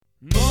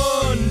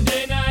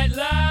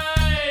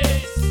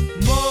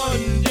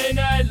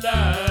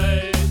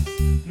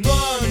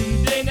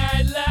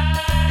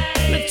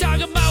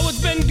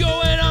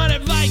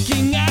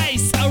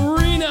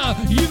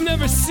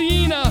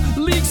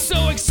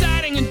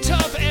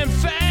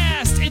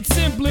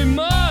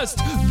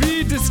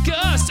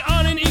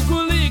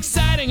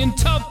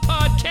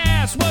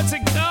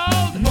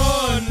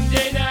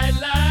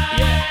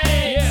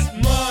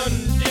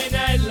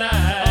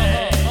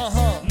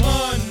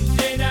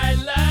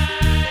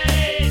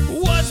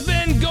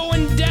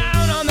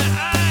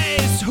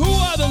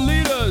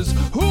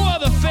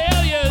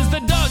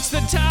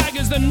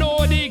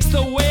Nordiques,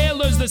 the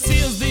Whalers, the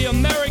Seals, the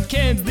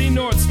Americans, the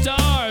North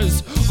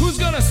Stars. Who's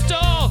gonna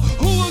stall?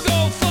 Who will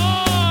go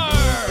far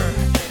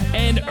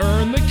and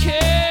earn the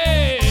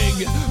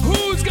keg?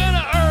 Who's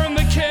gonna earn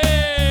the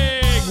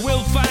keg?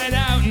 We'll find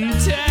out in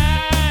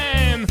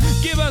time.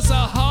 Give us a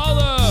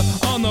holler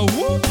on the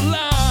whoop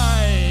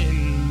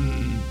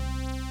line.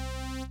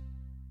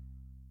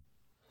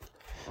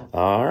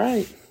 All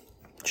right,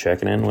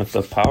 checking in with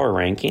the power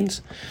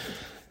rankings.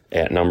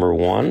 At number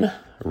 1,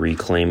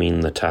 reclaiming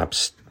the top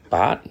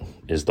spot,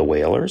 is the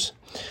Whalers.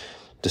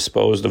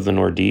 Disposed of the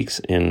Nordiques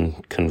in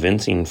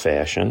convincing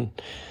fashion.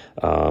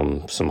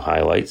 Some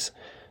highlights.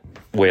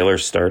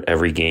 Whalers start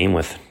every game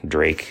with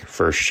Drake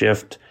first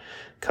shift.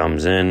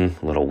 Comes in,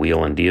 little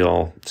wheel and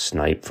deal,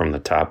 snipe from the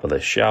top of the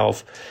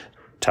circles,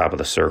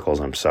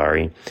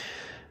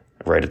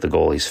 right at the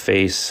goalie's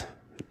face.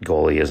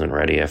 Goalie isn't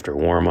ready after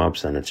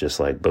warm-ups, and it's just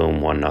like, boom,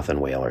 1-0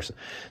 Whalers. It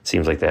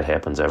seems like that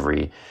happens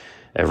every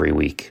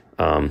week.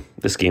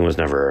 This game was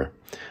never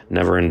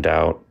in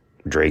doubt.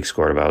 Drake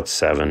scored about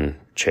 7.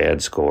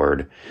 Chad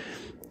scored.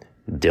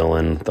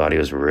 Dylan thought he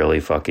was really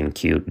fucking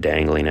cute,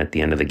 dangling at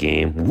the end of the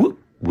game. Whoop,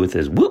 with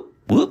his whoop,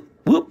 whoop,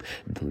 whoop.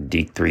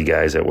 3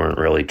 guys that weren't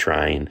really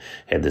trying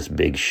had this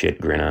big shit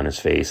grin on his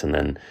face, and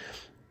then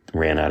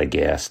ran out of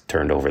gas,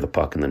 turned over the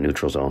puck in the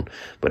neutral zone,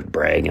 but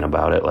bragging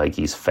about it like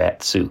he's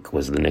Fat Sook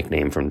was the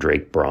nickname from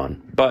Drake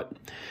Braun. But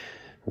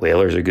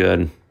Whalers are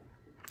good.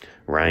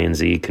 Ryan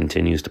Z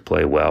continues to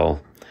play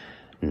well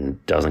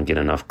and doesn't get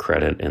enough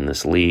credit in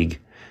this league,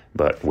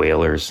 but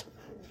Whalers,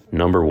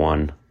 number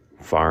 1,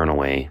 far and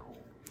away.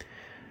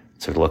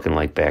 It's looking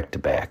like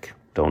back-to-back.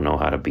 Don't know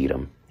how to beat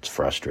them. It's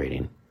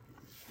frustrating.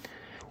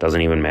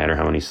 Doesn't even matter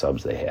how many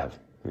subs they have.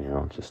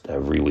 Just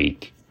every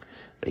week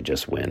they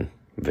just win.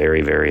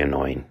 Very, very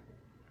annoying.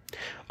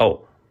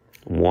 Oh,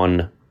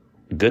 one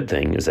good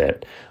thing is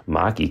that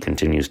Maki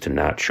continues to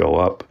not show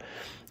up.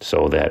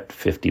 So that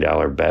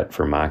 $50 bet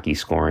for Maki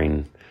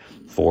scoring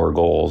 4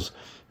 goals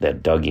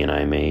that Dougie and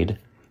I made,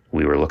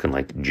 we were looking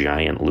like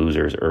giant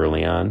losers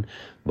early on,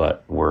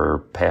 but we're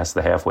past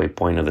the halfway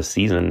point of the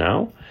season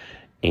now,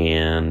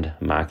 and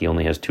Maki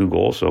only has 2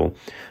 goals, so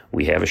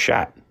we have a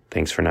shot.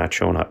 Thanks for not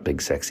showing up,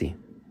 Big Sexy.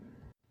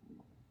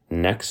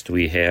 Next,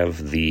 we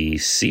have the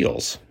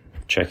Seals,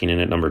 checking in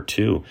at number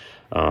 2.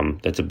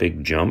 That's a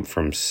big jump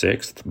from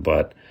 6th,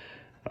 but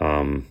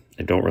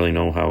I don't really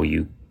know how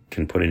you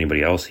can put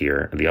anybody else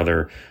here. The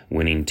other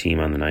winning team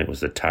on the night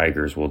was the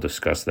Tigers. We'll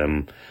discuss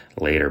them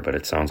later, but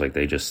it sounds like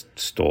they just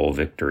stole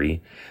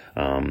victory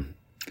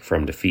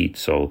from defeat.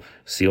 So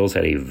Seals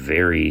had a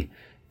very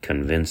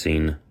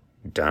convincing,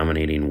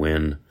 dominating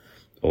win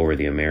over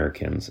the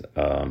Americans.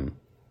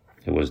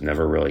 It was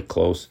never really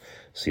close.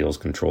 Seals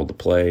controlled the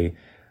play.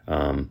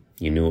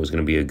 You knew it was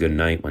going to be a good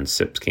night when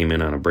Sips came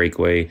in on a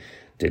breakaway,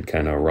 did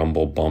kind of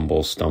rumble,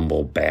 bumble,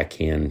 stumble,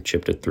 backhand,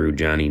 chipped it through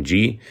Johnny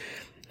G,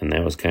 and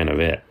that was kind of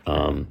it.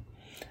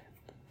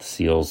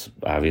 Seals,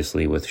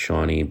 obviously, with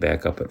Shawnee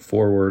back up at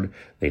forward,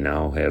 they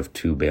now have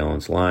 2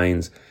 balanced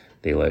lines.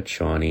 They let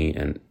Shawnee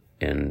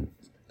and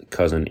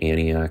cousin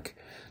Antioch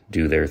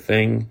do their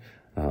thing.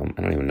 I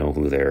don't even know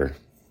who their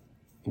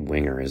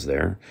winger is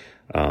there.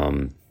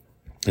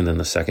 And then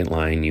the second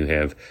line, you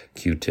have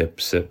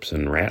Q-Tip, Sips,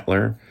 and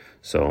Rattler.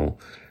 So,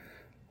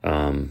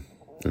 and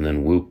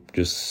then Whoop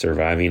just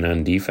surviving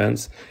on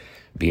defense,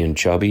 being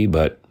chubby,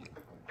 but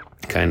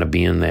kind of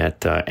being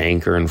that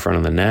anchor in front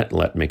of the net.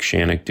 Let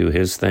McShannock do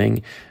his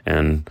thing.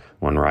 And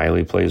when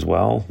Riley plays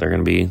well, they're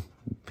going to be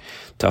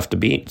tough to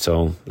beat.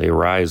 So they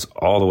rise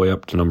all the way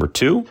up to number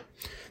 2.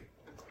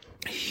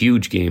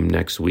 Huge game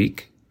next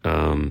week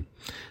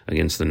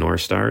against the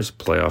North Stars.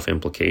 Playoff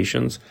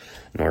implications.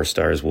 North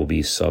Stars will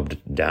be subbed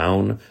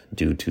down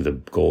due to the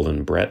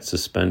Golden Brett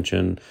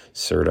suspension.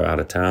 Serta out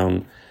of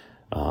town.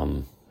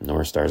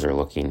 North Stars are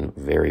looking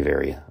very,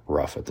 very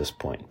rough at this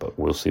point, but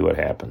we'll see what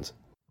happens.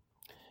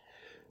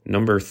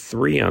 Number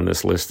 3 on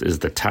this list is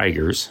the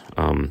Tigers.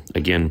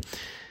 Again,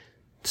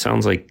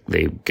 sounds like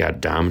they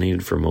got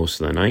dominated for most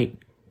of the night.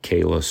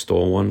 Kayla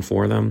stole one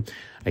for them.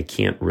 I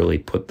can't really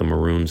put the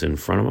Maroons in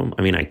front of them.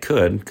 I mean, I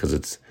could because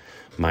it's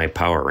my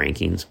power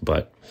rankings,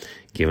 but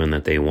given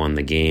that they won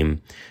the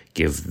game,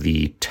 give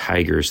the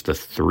Tigers the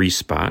 3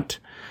 spot.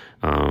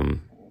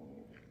 And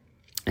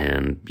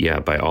yeah,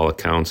 by all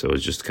accounts, it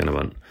was just kind of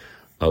an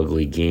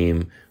ugly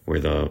game where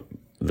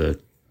the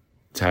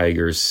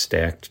Tigers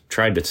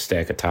tried to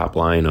stack a top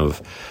line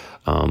of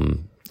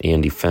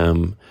Andy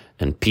Fem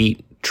and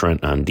Pete,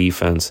 Trent on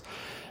defense,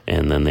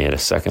 and then they had a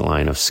second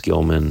line of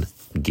Skillman,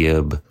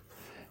 Gibb,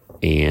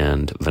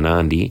 and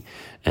Venandi.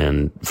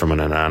 And from an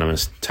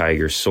anonymous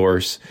Tiger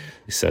source,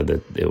 they said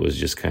that it was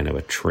just kind of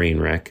a train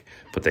wreck,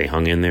 but they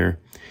hung in there.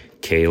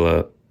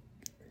 Kayla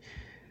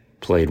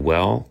played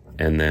well,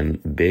 and then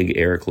big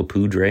Eric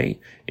Lapoudre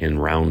in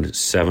round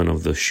 7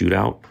 of the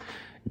shootout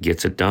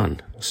gets it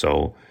done.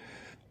 So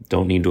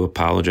don't need to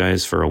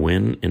apologize for a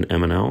win in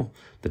MNL.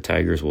 The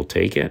Tigers will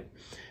take it,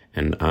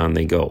 and on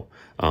they go.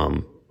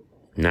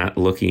 Not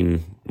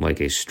looking like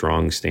a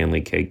strong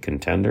Stanley Keg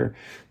contender,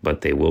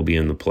 but they will be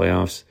in the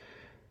playoffs.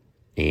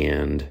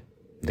 And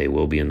they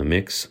will be in the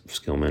mix.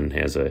 Skillman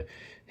has a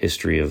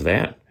history of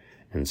that,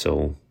 and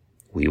so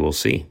we will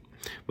see.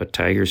 But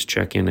Tigers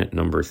check in at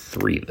number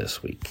 3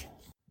 this week.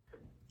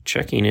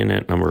 Checking in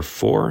at number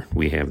 4,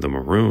 we have the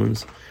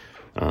Maroons.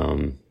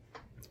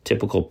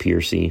 Typical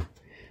Piercy.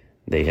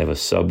 They have a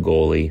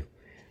sub-goalie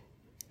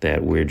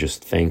that we're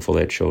just thankful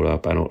that showed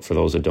up. For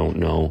those that don't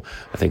know,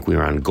 I think we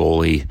were on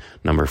goalie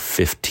number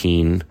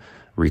 15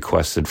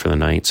 requested for the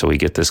night. So we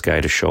get this guy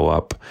to show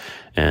up,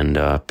 and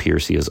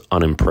Piercy is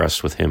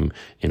unimpressed with him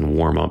in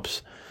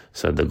warm-ups.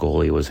 Said the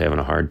goalie was having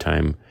a hard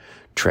time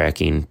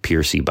tracking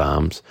Piercy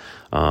bombs.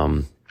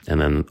 And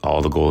then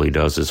all the goalie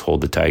does is hold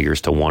the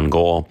Tigers to 1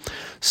 goal,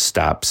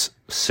 stops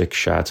 6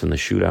 shots in the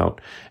shootout,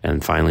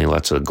 and finally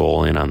lets a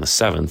goal in on the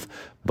 7th.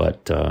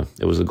 But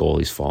it was the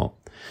goalie's fault.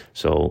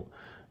 So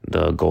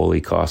the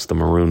goalie cost the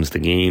Maroons the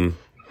game,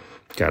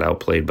 got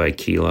outplayed by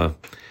Keela.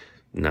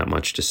 Not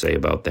much to say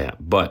about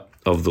that. But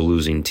of the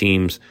losing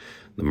teams,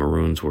 the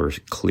Maroons were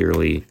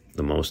clearly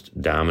the most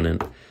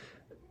dominant,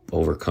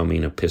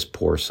 overcoming a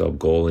piss-poor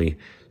sub-goalie.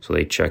 So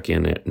they check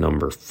in at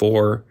number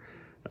 4.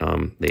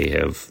 They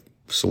have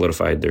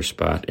solidified their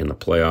spot in the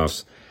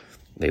playoffs.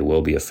 They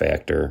will be a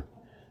factor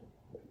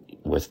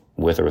with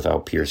or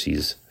without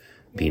Piercy's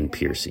being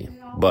Piercy.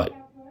 But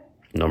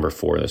number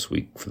 4 this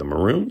week for the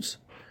Maroons.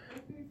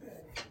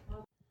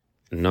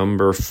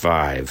 Number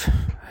 5.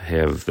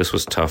 This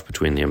was tough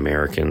between the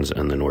Americans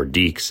and the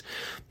Nordiques.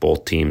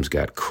 Both teams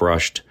got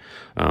crushed.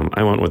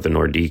 I went with the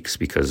Nordiques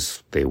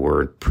because they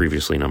were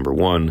previously number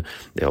 1.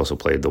 They also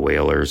played the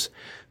Whalers,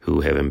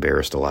 who have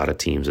embarrassed a lot of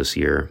teams this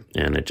year,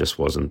 and it just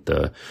wasn't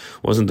the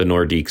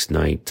Nordiques'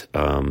 night.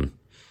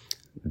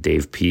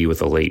 Dave P.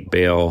 with a late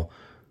bail.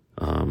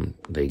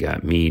 They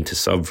got me to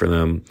sub for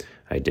them.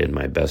 I did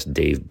my best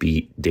Dave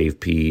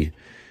P.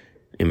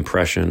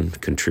 impression,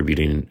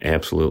 contributing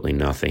absolutely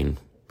nothing.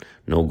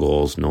 No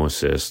goals, no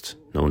assists,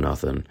 no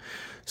nothing.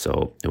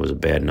 So it was a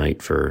bad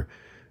night for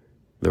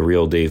the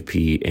real Dave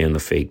P. and the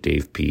fake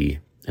Dave P.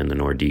 and the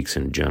Nordiques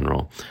in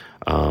general.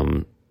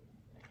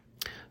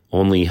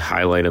 Only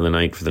highlight of the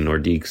night for the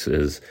Nordiques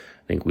is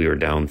I think we were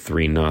down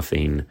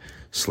 3-0.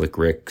 Slick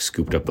Rick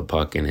scooped up the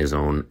puck in his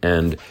own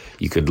end.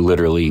 You could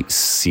literally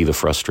see the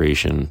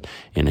frustration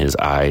in his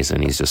eyes,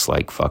 and he's just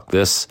like, fuck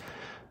this.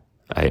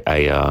 I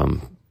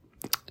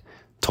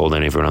told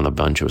everyone on the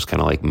bench it was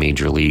kind of like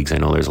major leagues. I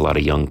know there's a lot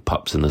of young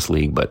pups in this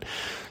league, but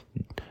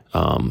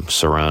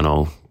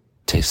Serrano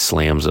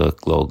slams a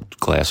little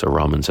glass of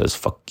rum and says,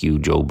 fuck you,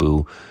 Joe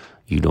Boo.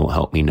 You don't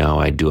help me now,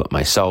 I do it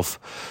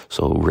myself.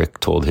 So Rick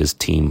told his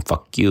team,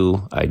 fuck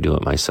you, I do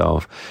it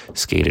myself.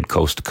 Skated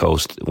coast to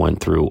coast, went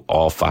through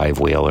all 5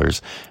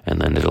 Whalers, and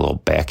then did a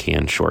little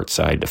backhand short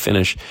side to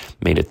finish.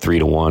 Made it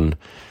 3-1.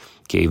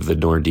 Gave the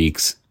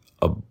Nordiques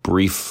a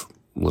brief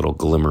little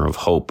glimmer of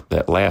hope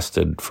that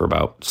lasted for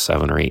about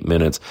 7 or 8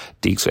 minutes.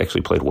 Deeks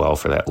actually played well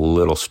for that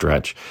little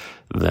stretch.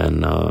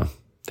 Then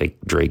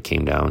Drake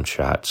came down,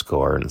 shot,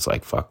 score, and it's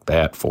like, fuck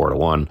that,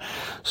 4-1.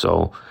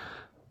 So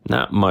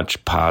not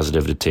much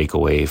positive to take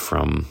away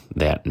from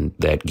that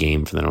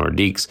game for the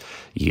Nordiques.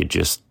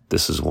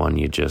 This is one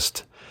you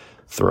just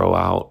throw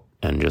out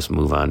and just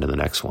move on to the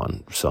next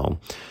one. So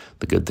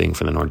the good thing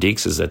for the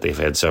Nordiques is that they've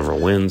had several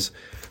wins.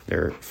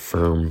 They're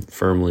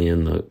firmly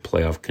in the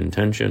playoff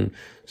contention.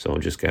 So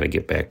just got to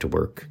get back to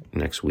work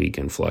next week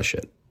and flush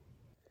it.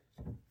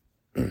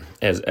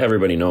 As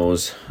everybody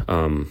knows,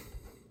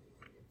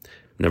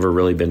 never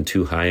really been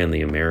too high on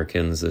the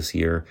Americans this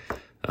year.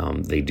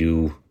 They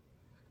do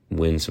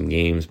win some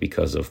games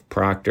because of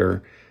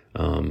Proctor,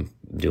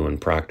 doing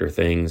Proctor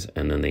things,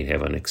 and then they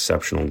have an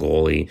exceptional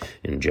goalie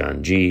in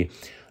John G.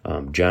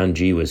 John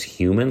G was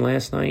human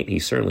last night. He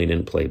certainly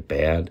didn't play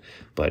bad,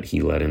 but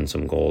he let in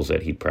some goals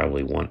that he'd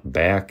probably want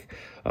back.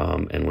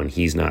 And when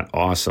he's not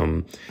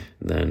awesome,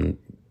 then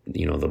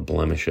the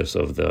blemishes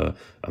of the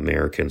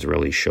Americans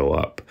really show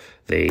up.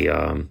 They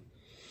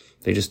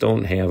just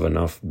don't have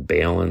enough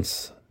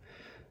balance.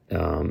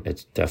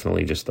 It's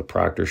definitely just the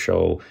Proctor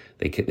show.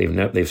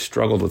 They've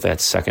struggled with that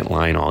second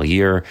line all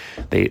year.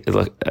 I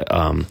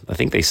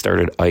think they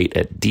started Ait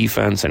at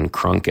defense and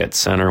Krunk at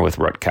center with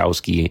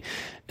Rutkowski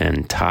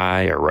and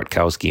Ty, or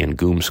Rutkowski and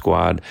Goom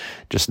squad.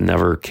 Just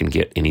never can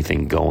get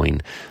anything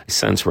going. I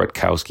sense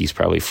Rutkowski's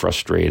probably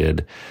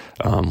frustrated,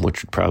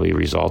 which would probably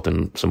result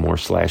in some more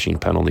slashing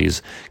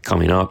penalties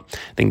coming up.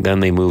 I think then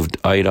they moved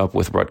Ait up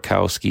with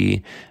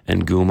Rutkowski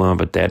and Guma,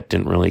 but that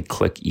didn't really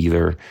click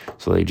either.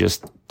 So they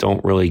just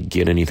don't really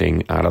get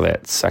anything out of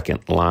that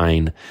second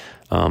line.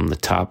 The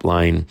top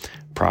line,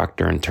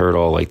 Proctor and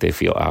Turtle, like they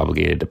feel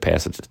obligated to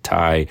pass it to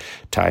Ty.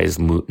 Ty is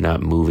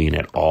not moving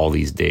at all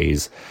these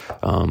days.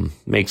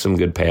 Makes some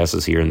good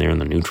passes here and there in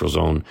the neutral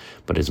zone,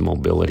 but his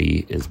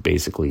mobility is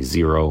basically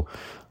zero.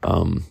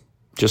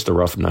 Just a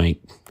rough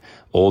night.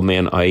 Old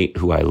Man Ait,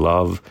 who I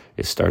love,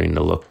 is starting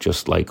to look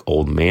just like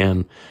old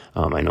man.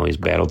 I know he's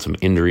battled some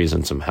injuries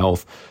and some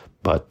health,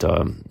 but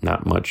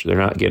not much. They're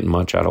not getting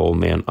much out of Old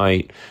Man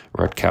Ait.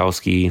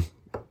 Rutkowski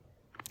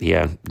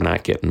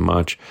not getting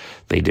much.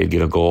 They did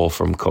get a goal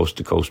from Coast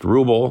to Coast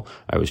Rubel.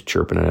 I was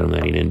chirping at him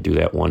that he didn't do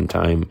that one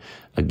time.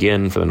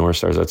 Again, for the North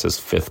Stars, that's his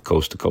 5th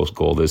Coast to Coast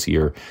goal this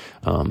year.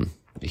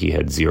 He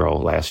had 0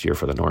 last year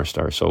for the North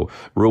Stars. So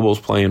Rubel's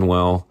playing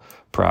well,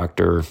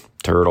 Proctor,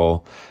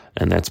 Turtle,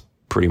 and that's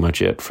pretty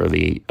much it for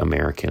the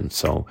Americans.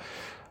 So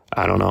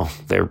I don't know.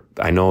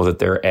 I know that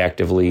they're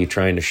actively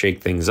trying to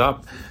shake things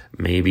up.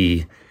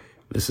 Maybe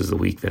this is the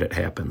week that it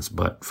happens.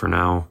 But for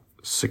now,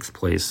 6th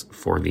place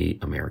for the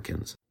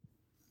Americans.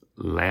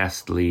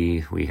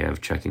 Lastly, we have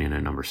checking in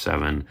at number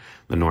 7,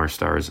 the North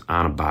Stars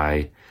on a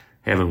bye.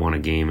 Haven't won a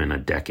game in a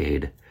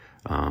decade.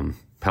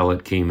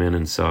 Pellet came in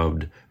and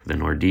subbed for the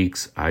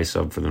Nordiques. I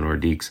subbed for the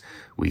Nordiques.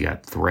 We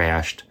got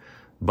thrashed.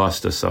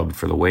 Busta subbed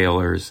for the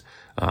Whalers.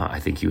 I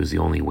think he was the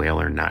only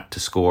Whaler not to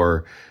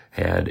score.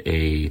 Had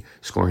a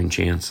scoring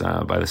chance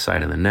by the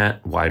side of the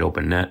net, wide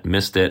open net,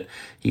 missed it.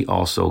 He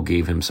also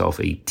gave himself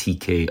a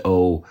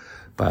TKO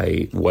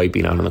by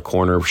wiping out in the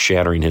corner,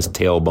 shattering his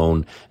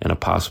tailbone and a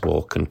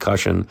possible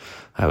concussion.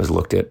 I was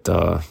looked at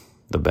the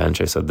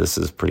bench. I said, this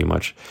is pretty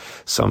much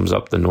sums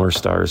up the North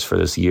Stars for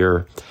this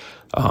year.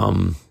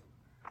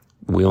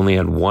 We only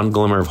had one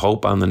glimmer of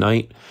hope on the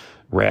night.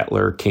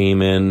 Rattler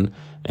came in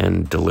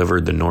and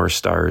delivered the North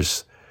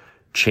Stars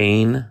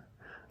chain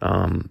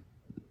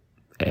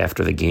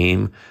after the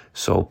game.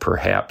 So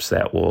perhaps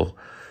that will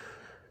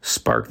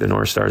spark the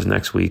North Stars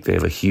next week. They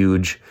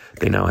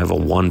now have a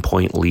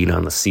 1-point lead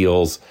on the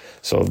Seals.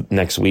 So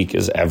next week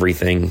is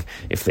everything.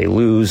 If they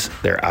lose,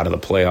 they're out of the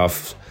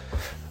playoffs.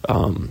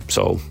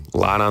 So a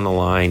lot on the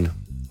line.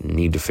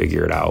 Need to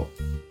figure it out.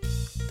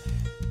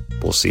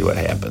 We'll see what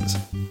happens.